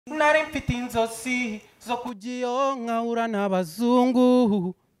nari mfite inzozi zo kugiyo nkahura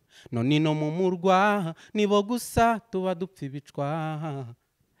n'abazungu none no mu murwa nibo gusa tuba dupfa ibicwa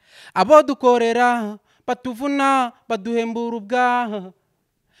abo dukorera batuvuna baduhembura ubwaha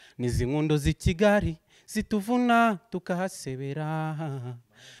nizi nkundo z'i Kigali zituvuna tukahasebera.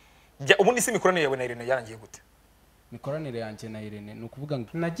 Ubundi si mikoranire yawe na Irene yarangiye gute? Mikoranire yanjye na Irene ni ukuvuga ngo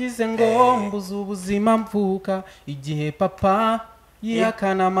nagize ngo mbuze ubuzima mvuka igihe papa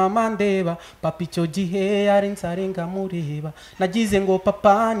yihakana mama ndeba papa icyo gihe yari nsarenga mureba nagize ngo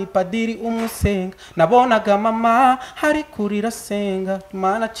papa ni padiri umusenga nabonaga mama hari kurira senga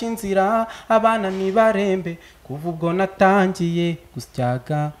Imana cinzira abana nibarembe kuva ubwo natangiye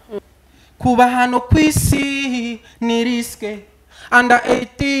gusyaga kuba hano kwisi ni riske under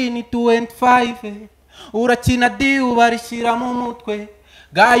 18 to 25 urakina di ubarishira mu mutwe.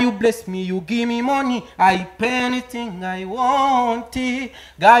 God, you bless me, you give me money, I pay anything I want.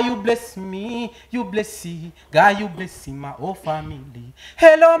 God, you bless me, you bless me. God, you bless my whole family.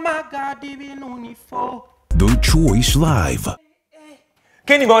 Hello, my God, even unifo. The Choice Live.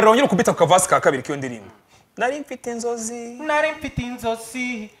 Kenny barongera kubita ku kavasi ka kabiri k'iyo ndirimbo. Nari mfite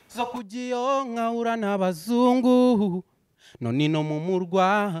inzozi zo kugiyo nkahura n'abazungu none no mu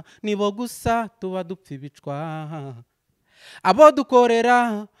murwa nibo gusa tuba dupfa ibicwa abo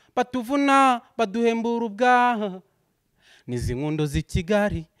dukorera batuvuna baduhembura ubwaha nizi nkundo z'i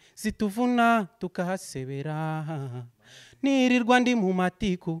Kigali zituvuna tukahasebera nirirwa ndi mu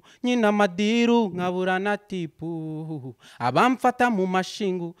matiku nyina amadiru nkabura na tipu abamfata mu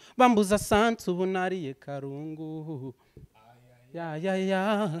mashingu bambuza sansu ubu nariye karungu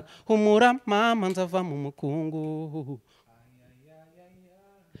ya humura mama nzava mu mukungu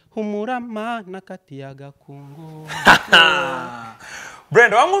humura mana kati ya gakungu.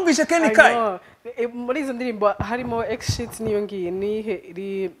 Brenda wamwumvishe Kenny Kai muri izo ndirimbo harimo X shit niyo ngiye nihe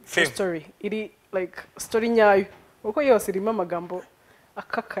iri story iri like story nyayo uko yose irimo amagambo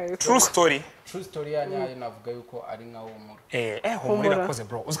akakaye. True story yanyayo navuga yuko ari nka humura. Humura irakoze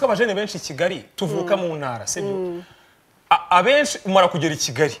bro. Uziko abajene benshi i Kigali tuvuka mu ntara sibyo abenshi umara kugera i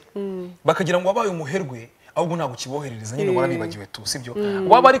Kigali bakagira ngo wabaye umuherwe ahubwo ntabwo kiboherereza nyine warabibagiwe tu sibyo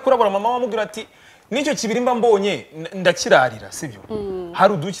waba ari kurabura mama wamubwira ati nicyo kibirimba mbonye ndakirarira sibyo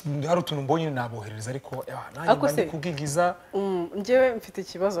hari utuntu mbonye naboherereza ariko nanjye ndi kubwigiza. Njyewe mfite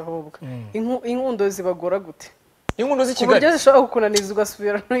ikibazo ahubwo inkundo zibagora gute? Inkundo z'i Kigali uburyo zishobora kukunaniza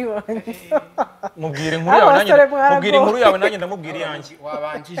ugasubira n'iwanjye. Mubwire inkuru yawe nanjye ndamubwira iyanjye.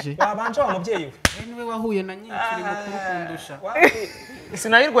 Wabanje wa mubyeyi we niwe wahuye na nyinshi mukuru kundusha.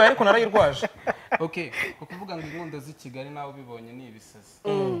 Sinayirwaye ariko narayirwaje. Okay, ukuvuga ngo inkundo z'i Kigali nawe bibonye ni ibisazi.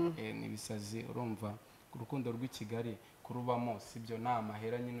 Ni ibisazi urumva urukundo rw'i Kigali kurubamo sibyo nta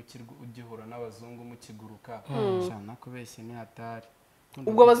mahera nyine ugihura n'abazungu mukiguruka cyane kubeshye ni hatari.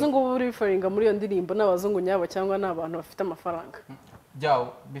 Ubwo abazungu buri bifaringa muri iyo ndirimbo n'abazungu nyabo cyangwa n'abantu bafite amafaranga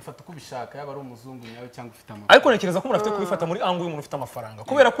byawo bifata uko bishaka yaba ari umuzungu nyawe cyangwa ufite amafaranga. Ariko nekereza ko umuntu afite kubifata muri angu y'umuntu ufite amafaranga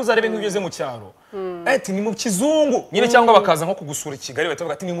kubera ko uzarebe nk'ugeze mu cyaro ati ni mu kizungu nyine cyangwa bakaza nko kugusura i Kigali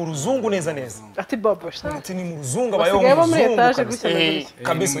batavuga ati ni mu ruzungu neza ati baba ati ni mu ruzungu abayeho mu ruzungu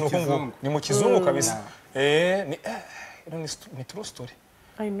kabisa n'ukungu ni mu kizungu kabisa ni true story.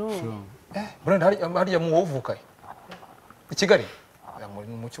 I know. Brenda hariya mu wovuka i Kigali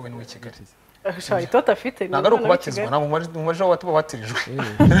mu cyo we n'uw'i Kigali shayi tota afite nagaro kubatizwa na mu maje watuba batirijwe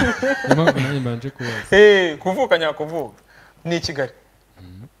Imanje kubaza kuvuka nyakuvuka ni i Kigali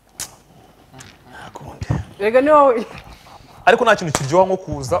rega ni wowe ariko nta kintu kiryoha nko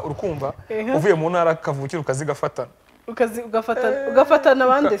kuza urukumva uvuye mu ntara kavukire ukazigafatana ugafatana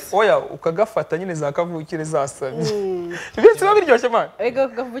abandi se oya ukagafata nyine za kavukire zasabye ibintu biba biryoshye man ega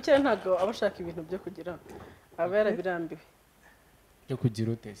kavukire ntago abashaka ibintu byo kugira abera birambiwe byo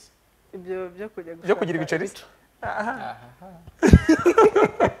kugira utese ibyo byo kugira ibiceri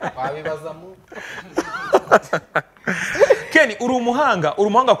babibazamo. Kenny uri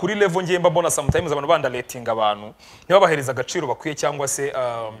umuhanga kuri level ngiye mbabona sometimes abantu bandaletinga abantu ntibabahereza agaciro bakwiye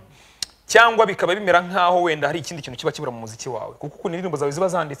cyangwa bikaba bimera nkaho wenda hari ikindi kintu kiba kibura mu muziki wawe kuko uko indirimbo zawe ziba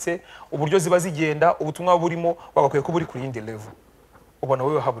zanditse uburyo ziba zigenda ubutumwa burimo bagakwiye ko buri kuri yindi level ubona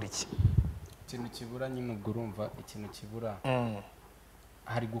wewe habura iki ikintu kibura nyine ubwo urumva ikintu kibura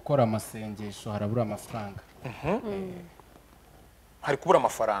hari gukora amasengesho harabura amafaranga hari kubura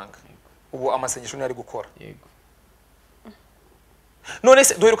amafaranga ubu amasengesho ni ari gukora yego none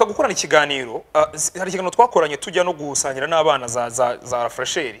se duheruka gukorana ikiganiro hari ikiganiro twakoranye tujya no gusangira n'abana za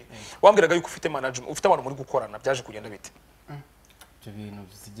refresheri wambwiraga yuko ufite management ufite abantu muri gukorana byaje kugenda bite ibyo bintu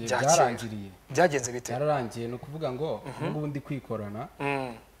byarangiriye byagenze bite byararangiye no kuvuga ngo ubu ndi kwikorana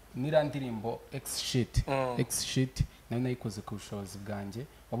nira ndirimbo X shit nayo nayikoze ku bushobozi bwanjye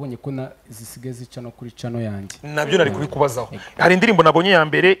wabonye ko zisigaye zica no kuri cano yanjye nabyo nari kubikubazaho hari indirimbo nabonye ya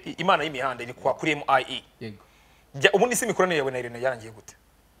mbere Imana y'imihanda iri kuri MIE yego ubundi se imikoranire yawe na Irene yarangiye gute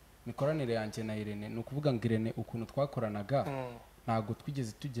imikoranire yanjye na Irene ni ukuvuga ngo Irene ukuntu twakoranaga ntabwo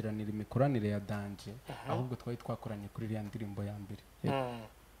twigeze tugiranira imikoranire ya danje ahubwo twari twakoranye kuri iriya ndirimbo ya mbere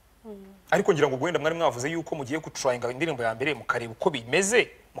ariko ngira ngo gwenda mwari mwavuze yuko mugiye gutrayinga indirimbo ya mbere mukareba uko bimeze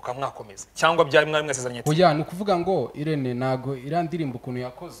mukamwakomeza cyangwa byari mwari mwasezeranye oya ni ukuvuga ngo Irene ntago iriya ndirimbo ukuntu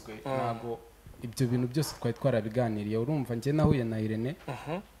yakozwe ntago ibyo bintu byose twari twarabiganiriye urumva njye nahuye na Irene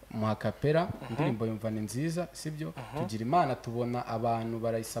muhakapera indirimbo yumva ni nziza sibyo tugira Imana tubona abantu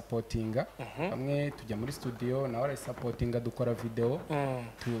barayisapotinga bamwe tujya muri studio nawe barayisapotinga dukora video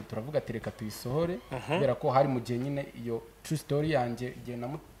turavuga ati reka tuyisohore kubera ko hari mu gihe nyine iyo true story yanjye igihe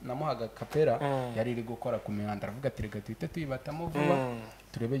namuhaga kapera yari iri gukora ku mihanda aravuga ati reka tuhite tuyibatamo vuba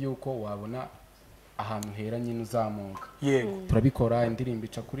turebe yuko wabona ahantu hera nyine uzamuka turabikora indirimbo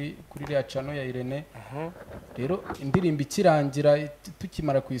ica kuri iriya cano ya Irene rero indirimbo ikirangira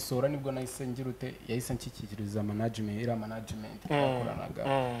tukimara kuyisohora nibwo nahise ngirute yahise nshyikiriza management iriya management twakoranaga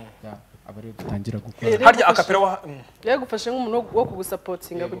aba rero dutangira gukora harya akapera yagufashe nk'umuntu wo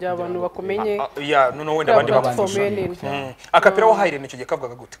kugusapotinga kugira abantu bakumenye none wenda abandi bakufasha akapera wa Irene icyo gihe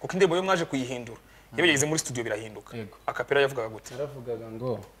kavugaga gute kuko indirimbo yo mwaje kuyihindura yabigeze muri studio birahinduka akapera yavugaga gute yaravugaga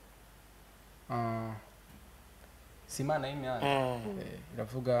ngo Simana y'imyanda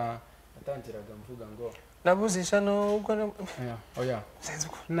iravuga atangiraga mvuga ngo nabuzisha nubwo oya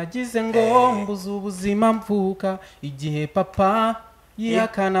nagize ngo mbuze ubuzima mvuka igihe papa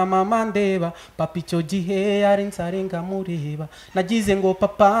yihakana mama ndeba papa icyo gihe yari nsarenga mureba nagize ngo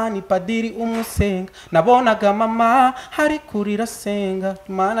papa ni padiri umusenga nabonaga mama hari kurira senga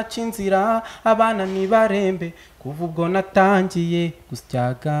Imana cinzira abana nibarembe kuva ubwo natangiye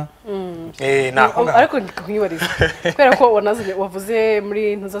gusyaga ariko ndikakwibariza kubera ko wavuze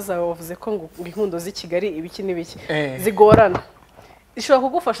muri ntuza zawe wavuze ko ngo inkundo z'i Kigali ibiki n'ibiki zigorana ishobora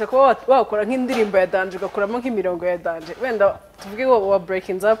kugufasha kuba wakora nk'indirimbo ya danje ugakuramo nk'imirongo ya danje wenda tuvuge wa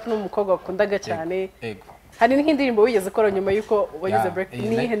breaking up n'umukobwa wakundaga cyane hari n'indirimbo wigeze ukora nyuma yuko wagize break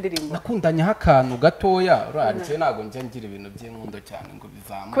nihe ndirimbo nakundanye akantu gatoya uranditse nago nje ngira ibintu by'inkundo cyane ngo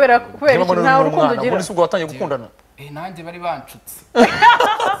bizamuka kubera nta urukundo ugira muri subwo watangiye gukundana nanjye bari bancutse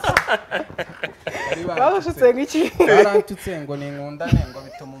babushutse nk'iki barantutse ngo ni nkundane ngo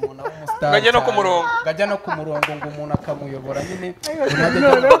bituma umuntu aba umustar gajya no ku murongo ngo umuntu akamuyobora nyine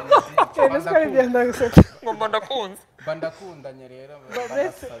ngo bandakundanye rero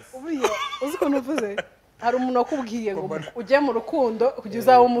uzi ko nuvuze hari umuntu wakubwiye ngo ujye mu rukundo kugira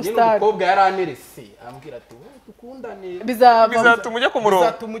uzaba umustar umukobwa yaranirese ambwira ati dukundane bizatuma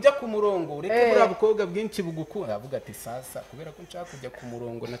ujya ku murongo ureke muri abukobwa bwinshi bugukunda avuga ati sasa kubera ko nshaka kujya ku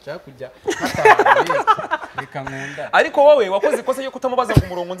murongo nashaka kujya hatahaye reka nkunda ariko wowe wakoze ikosa yo kutamubaza ngo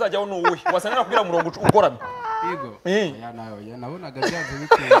umurongo nzajyaho n'uwuhe wasanga nakubwira umurongo ugoramye yego nabonaga byaje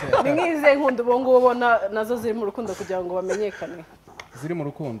bikunze ni nk'ize nkunda ubu ngubu ubona nazo ziri mu rukundo kugira ngo bamenyekane ziri mu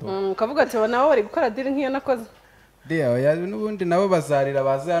rukundo ukavuga ati nabo bari gukora diri nk'iyo nakoze n'ubundi nabo bazarira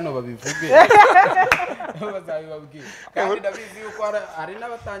baze hano babivuge bazabibabwira kandi ndabizi yuko hari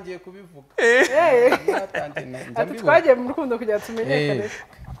n'abatangiye kubivuga ati twagiye mu rukundo kugira ngo tumenyekane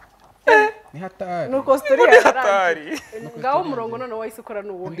ni hatari nuko story yarangiye ngaho umurongo none wahise ukora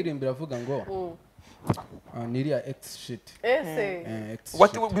n'uwuhe indirimbo iravuga ngo niriya X shit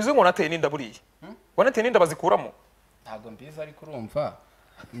bivuze ngo nateye n'inda buriya wanateye n'inda bazikuramo ntabwo mbizi ariko urumva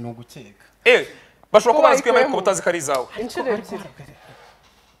ni ugukeka bashobora kuba bazi ko ariko batazi ko ari izawe inshuro ebyiri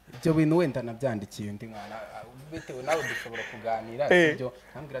ibyo bintu wenda nabyandikiye undi mwana bitewe nawe dushobora kuganira ibyo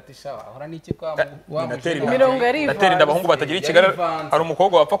nkambwira ati shawa ahora n'iki kwa imirongo yari natera inda abahungu batagira i Kigali hari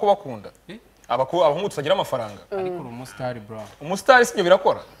umukobwa wapfa kubakunda abahungu tutagira amafaranga ariko uri umustar bro umustar sibyo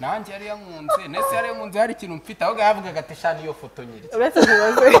birakora nanjye yari yankunze nese yari yankunze hari ikintu mfite aho yavugaga ati shani iyo foto nyiri uretse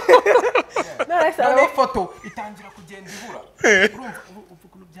ntibaze none foto itangira kugenda ibura urumva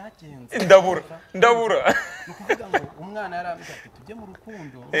ukuntu byagenze ndabura ni ukuvuga ngo umwana yarambwira ati tujye mu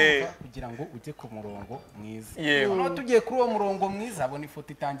rukundo kugira ngo ujye ku murongo mwiza noneho tugiye kuri uwo murongo mwiza abona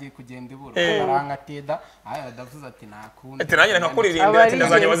ifoto itangiye kugenda ibura arankateda adavuze ati nakunda ati nanjye nakuririmba ati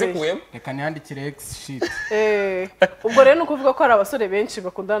ndazajya bazikuyemo reka niyandikire X shit ubwo rero ni ukuvuga ko hari abasore benshi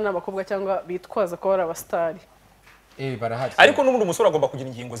bakundana n'abakobwa cyangwa bitwaza ko ari abastari barahari ariko n'ubundi umusore agomba kugira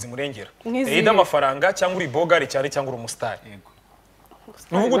ingingo zimurengera ida amafaranga cyangwa uri bogari cyane cyangwa uri umustar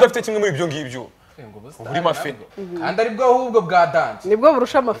nuvuga udafite kimwe muri ibyo ngibyo uri mafene kandi aribwo ahubwo bwa danje nibwo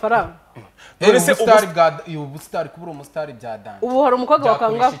burusha amafaranga ubustar kubura umustar bya danje ubu hari umukobwa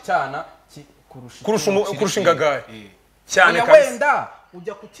wakanga kurusha ingagari cyane wenda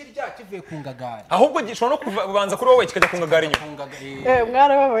ujya kukirya kivuye ku ngagari ahubwo gishobora no kubanza kuri wowe kikajya ku ngagari inyuma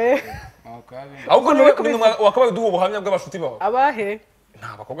mwarababaye ahubwo niwe wakabaye uduha ubuhamya bw'abashuti bawe abahe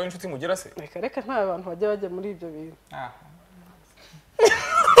nta bakobwa b'inshuti mugira se reka nta bantu bajya muri ibyo bintu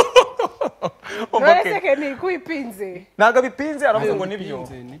Uretse ni kwipinze ntago bipinze aravuga ngo nibyo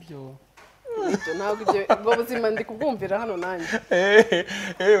ntabwo ibyo buzima ndi kubwumvira hano nanjye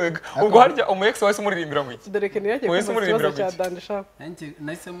ubwo harya umu ex wahise umuririmbira ngo iki dore ke nirake ku kibazo cya dandisha nanjye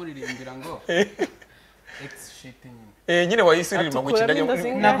nahise muririmbira ngo ex shit nyine wahise uririmba ngo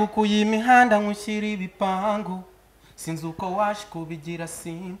ikindanye nagukuye imihanda nkushyira ibipangu sinzi uko waje kubigira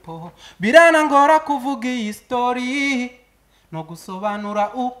simple biranangora kuvuga iyi story no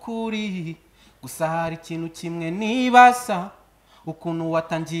gusobanura ukuri gusa hari ikintu kimwe nibasa ukuntu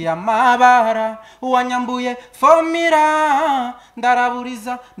watangiye amabara uwanyambuye fomira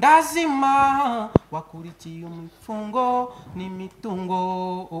ndaraburiza ndazima wakurikiye umufungo n'imitungo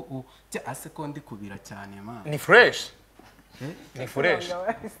ase ko ndi kubira cyane ma ni fresh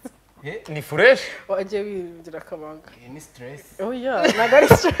ni fresh wagiye wiringira akabanga ni stress oya nagari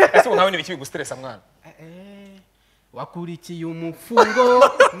stress ese nkawe nibiki bigustressa mwana wakurikiye umufungo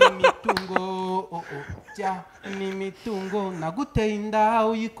n'imitungo n'imitungo naguteye inda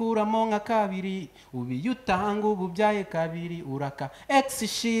uyikuramo nka kabiri ubiyutanga ububyaye kabiri uraka ex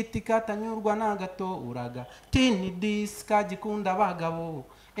shit katanyurwa na gato uraga tini dis kagikunda abagabo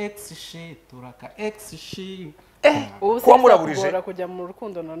ex shit uraka ex shit kuba muraburije kujya mu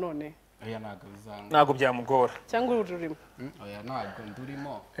rukundo nanone oya ntago bizanga ntago byamugora cyangwa ururimo oya ntago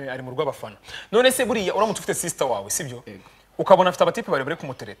ndurimo ari mu rw'abafana none se buriya uramutse ufite sister wawe sibyo ukabona afite abatipe bari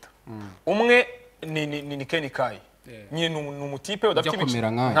kumutereta umwe ni Kenny Kai nyine ni umutipe udafite ibiceri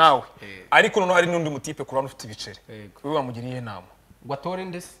nkawe ariko noneho hari n'undi mutipe kurana ufite ibiceri wewe wamugiriye inama ngo atore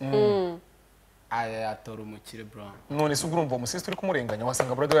ndese atora umukire bro none se urumva umusisi uri kumurenganya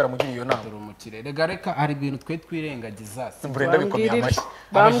wasanga brother yaramugiriye iyo nama atora umukire reka hari ibintu twe twirengagiza Brenda bikomeye amashyi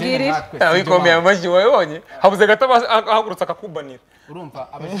bambwirira bikomeye amashyi wabonye habuze gato ahagurutse akakubanira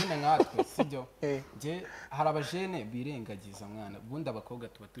urumva abajene nkatwe sibyo je hari abajene birengagiza mwana ubundi abakobwa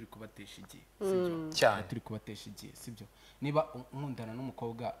tuba turi kubatesha igihe sibyo cyane turi kubatesha igihe sibyo niba nkundana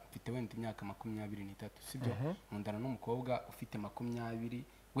n'umukobwa mfite wenda imyaka 23 sibyo nkundana n'umukobwa ufite 20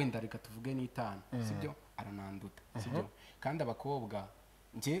 wenda reka tuvuge n'itanu sibyo arananduta sibyo kandi abakobwa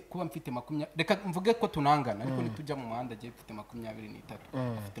nje kuba mfite 20 reka mvuge ko tunangana ariko nitujya mu muhanda je mfite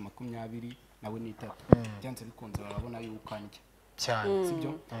 23 afite 20 nawe ni 3 byanze bikunze barabona yuko anje cyane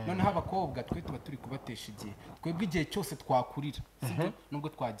sibyo noneho abakobwa twe tuba turi kubatesha igihe twebwe igihe cyose twakurira sibyo nubwo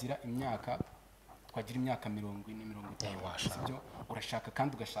twagira imyaka 40 50 sibyo urashaka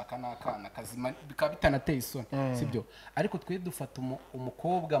kandi ugashaka n'akana kazima bikaba bitanateye isoni sibyo ariko twe dufata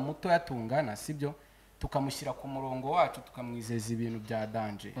umukobwa muto yatungana sibyo tukamushyira ku murongo wacu tukamwizeza ibintu bya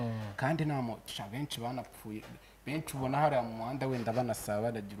danje kandi namo benshi banapfuye benshi ubona hari mu muhanda wenda banasaba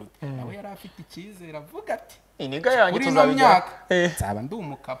baragira uti nawe yari afite icyizere avuga ati iniga yanjye tuzabijya nzaba ndi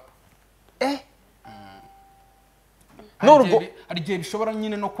umukapa n'urwo hari igihe bishobora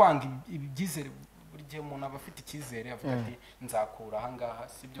nyine no kwanga ibyizere buri gihe umuntu aba afite icyizere avuga ati nzakura ahangaha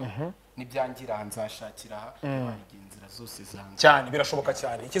sibyo nibyangira nzashakira aha inzira zose zanjye cyane birashoboka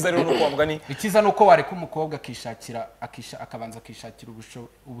cyane ikiza rero nuko wambwa ni ikiza nuko wareka umukobwa akabanza akishakira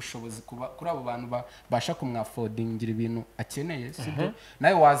ubushobozi kuri abo bantu basha kumwafodingira ibintu akeneye sibyo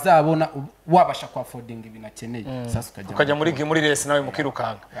nawe wazabona wabasha kwafodinga ibintu akeneye sasa ukajya muri race nawe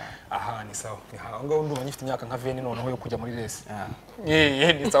mukirukanga aha ni sawa aho ngaho ndumva nyifite imyaka nka 20 noneho yo kujya muri race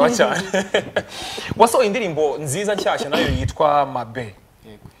ni sawa cyane wasohoye indirimbo nziza nshyashya nayo yitwa Mabe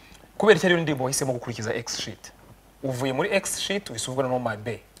kubera icyo ari ndirimbo wahisemo gukurikiza X shit uvuye muri X shit wisubwana no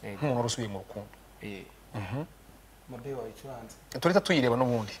Mabe nk'umuntu rusubiye mu rukundo Mabe wayicuranze turita tuyireba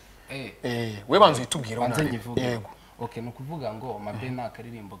n'ubundi we banze uyitubwira yego okay no kuvuga ngo Mabe na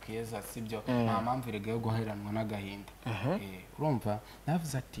karirimbo keza sibyo nta mpamvu irega yo guheranwa n'agahinda urumva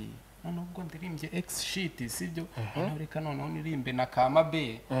navuze ati nubwo ndirimbye X shit sibyo noneho reka noneho nirimbe na ka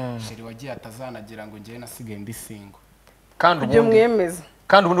Mabe sheri wagiye atazanagira ngo ngiye nasigaye ndi single kandi ubundi mwemeza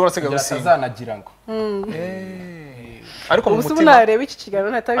kandi ubundi warasigaye usinga atazanagira ngo ariko mu mutima ubusubunareba iki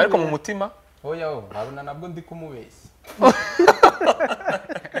kiganiro natabiye ariko mu mutima oya babona nabwo ndi kumubeshya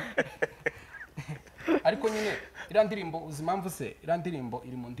ariko nyine iriya ndirimbo uzi impamvu se iriya ndirimbo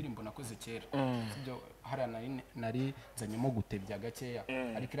iri mu ndirimbo nakoze kera sibyo hariya nari nzanyemo gutebya gakeya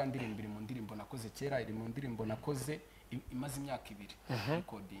ariko iriya ndirimbo iri mu ndirimbo nakoze kera iri mu ndirimbo nakoze imaze imyaka 2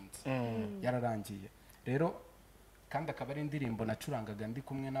 recordings yararangiye rero kandi akaba ari indirimbo nacurangaga ndi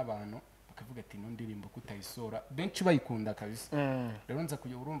kumwe n'abantu akavuga ati ino ndirimbo kutayisora benshi bayikunda kabisa rero nza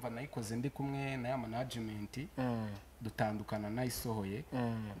kujya urumva nayikoze ndi kumwe na ya management dutandukana nayisohoye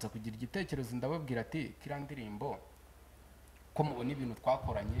nza kugira igitekerezo ndababwira ati kira ndirimbo ko mubona ibintu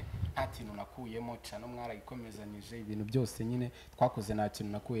twakoranye nta kintu nakuyemo cyane mwarayikomezanyije ibintu byose nyine twakoze nta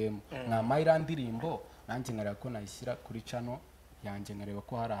kintu nakuyemo mwamaira ndirimbo nanjye nkareba ko nayishyira kuri channel yanjye nkareba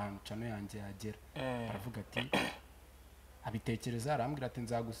ko hari ahantu channel yanjye yagera aravuga ati abitekereza arambwira ati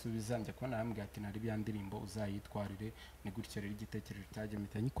nzagusubiza njye ko narambwira ati nari bya ndirimbo uzayitwarire ni gutyo rero igitekerezo cyaje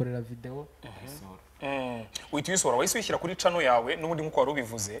mpita nyikorera video ndayisohora uhita uyisohora wahise wishyira kuri channel yawe n'ubundi nk'uko wari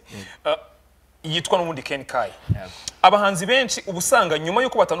ubivuze yitwa n'ubundi Kenny Kai abahanzi benshi ubusanga nyuma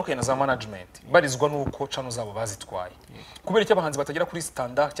yuko batandukanye na za management barizwa nuko channel zabo bazitwaye kubera iki abahanzi batagera kuri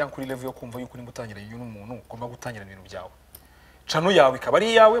standard cyangwa kuri level yo kumva yuko uri gutangira y'uno muntu ugomba gutangira ibintu byawe channel yawe ikaba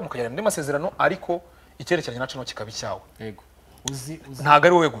ari yawe mukagera muri masezerano ariko icyerekeranye na channel kikaba icyawe yego uzi ntago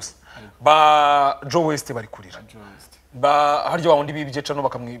ari wowe gusa ba Joe West bari kurira ba haryo wawundi bibye channel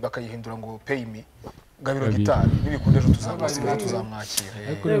bakayihindura ngo pay me gabiro gitari nibikunde ejo tuzamwakira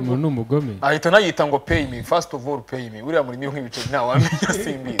ariko uyu muntu umugome ahita nayita ngo pay me first of all pay me uriya muri miro nk'ibice nta wamenya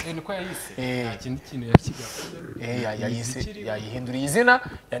simbi niko yayise nta kindi kintu yakiga yayise yayihinduriye izina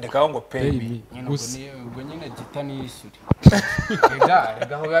yandikaho ngo pay me ubwo nyine gita niyishyure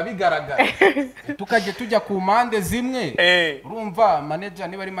rega aho biba bigaragara tukajya tujya ku mpande zimwe urumva manager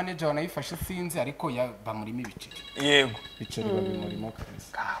niba ari manager wanayifashe sinzi ariko bamurimo ibiceri yego ibiceri babimurimo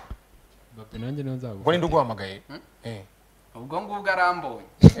kabisa bape nanjye niyo nzaguha ubwo ninde uguhamagaye ubwo ngubwo arambonye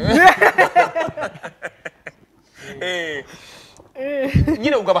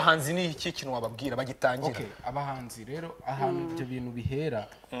nyine ubwo abahanzi ni iki kintu wababwira bagitangira abahanzi rero ahantu ibyo bintu bihera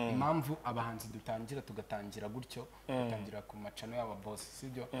impamvu abahanzi dutangira tugatangira gutyo dutangira ku macano y'aba boss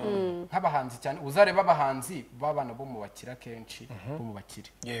sibyo nk'abahanzi cyane uzareba abahanzi babana bo mu bakira kenshi bo mu bakire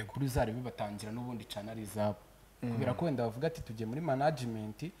kuri uzareba batangira n'ubundi channel izabo kubera ko wenda bavuga ati tujye muri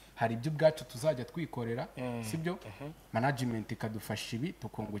management hari ibyo ubwacu tuzajya twikorera sibyo management ikadufasha ibi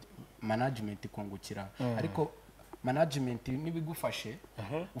management ikungukira ariko management nibigufashe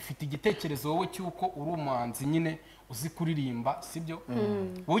ufite igitekerezo wowe cyuko uri umuhanzi nyine uzi kuririmba sibyo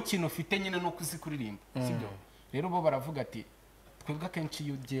wowe ikintu ufite nyine no kuzi kuririmba sibyo rero bo baravuga ati twebwe akenshi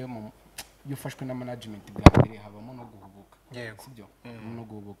iyo ugiye mu yufashwe na management bwa mbere habamo no guhubuka sibyo no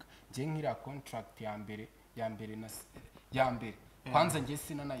guhubuka ngiye nkira contract ya mbere kwanza ngiye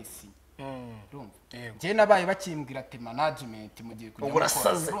sina nayisinya urumva ngiye nabaye bakimbwira ati management mu gihe kujya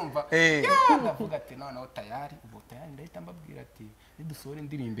urumva ndavuga ati noneho tayari ndahita mbabwira ati nidusohora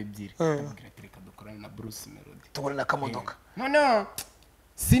indirimbo ebyiri ndababwira ati reka dukorane na Bruce Melody tubone na kamodoka none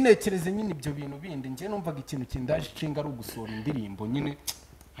sinekereze nyine ibyo bintu bindi ngiye numvaga ikintu kindaje nshinga ari ugusohora indirimbo nyine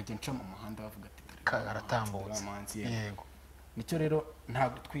nkajya nca mu muhanda bavuga ati karatambutse yego nicyo rero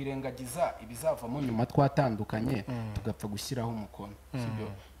ntabwo twirengagiza ibizavamo nyuma twatandukanye tugapfa gushyiraho umukono sibyo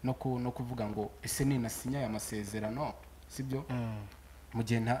no kuvuga ngo ese ninasinya aya masezerano sibyo mu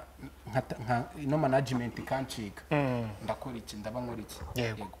gihe ino management ikancika ndakora iki ndaba nkora iki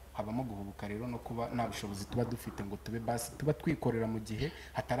yego habamo guhubuka rero no kuba nta bushobozi tuba dufite ngo tube basi tuba twikorera mu gihe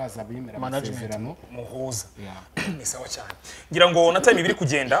hataraza abemera amasezerano muhuza ni sawa cyane ngira ngo na time ibiri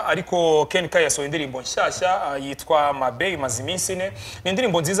kugenda ariko Kenny Kai yasohoye indirimbo nshyashya yitwa Mabe imaze iminsi ine ni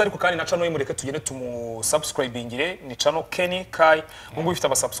indirimbo nziza ariko kandi na channel y'imureke tugende tumusubscribingire ni channel Kenny Kai ngo ifite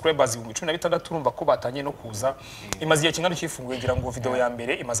aba subscribers 16 urumva ko batangiye no kuza imaze igihe kingana cyifunguye ngira ngo video ya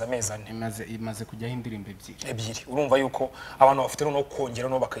mbere imaze amezi ane imaze kujyaho indirimbo ebyiri urumva yuko abantu bafite no kongera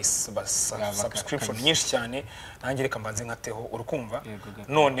no subscription nyinshi cyane nanjye reka mbanze nkateho urukumva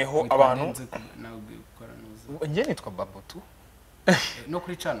noneho abantu ngiye nitwa Babotu no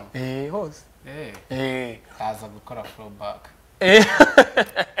kuri channel hose kaza gukora throwback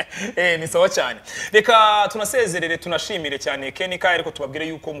ni sawa cyane reka tunasezerere tunashimire cyane Kenny Kai ariko tubabwire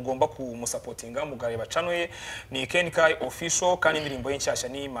yuko mugomba kumusapotinga mugareba channel ye ni Kenny Kai official kandi indirimbo ye nshyashya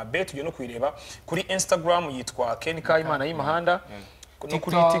ni Mabe tujye no kuyireba kuri Instagram yitwa Kenny Kai Imana y'Imahanda no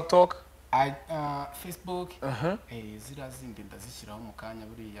kuri TikTok Facebook zira zindi ndazishyiraho mu kanya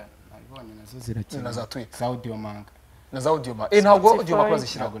buriya nabibonye nazo zirakina na za Twitter audio manga na za audio ma ntabwo audio makuru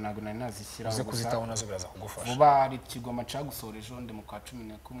azishyiraho ntabwo nari nazishyiraho uze kuzitaho nazo biraza kugufasha vuba hari ikigoma cya gusohora ejo ndi mu kwa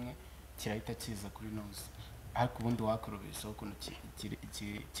 11 kirahita kiza kuri nose ariko ubundi wakorobesha ukuntu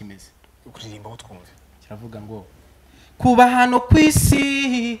kimeze ukuririmba aho twumve kiravuga ngo kuba hano ku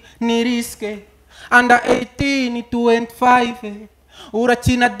isi ni riske under 18 to 25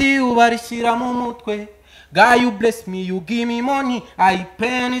 urakina di ubarishyira mu mutwe God you bless me, you give me money, I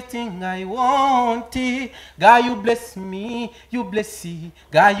pay anything I want. God you bless me, you bless me,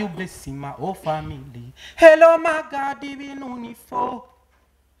 God you bless my whole family. Hello my God, ibintu ni fo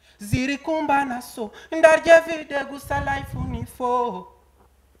ziri kumbana so ndarya vide gusa life unifo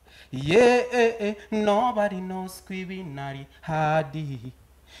yeah nobody knows kwibinari hadi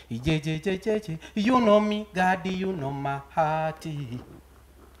jejejejeje you know me God you know my heart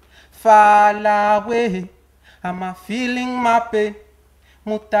far away I'm feeling my pain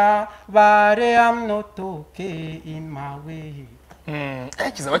mutabare I'm not okay in my way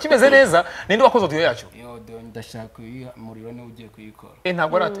kizaba kimeze neza ninde wakoze audio yacu yo ndashaka kuyiha muriro ni ugiye kuyikora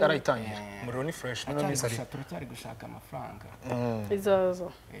ntabwo arayitangira muriro ni fresh none nisari turacyari gushaka amafaranga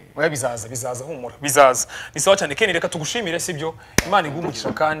bizaza humura bizaza ni sawa cyane Kenny reka tugushimire sibyo Imana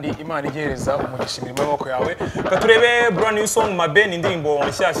igumugisha kandi Imana igereza umugisha imirimo y'amaboko yawe katurebe brand new song Mabe indirimbo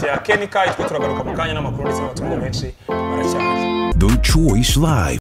nshyashya ya Kenny Kai turagaruka mu kanya n'amakuru ndetse n'abatumwa benshi baracyari The Choice Live.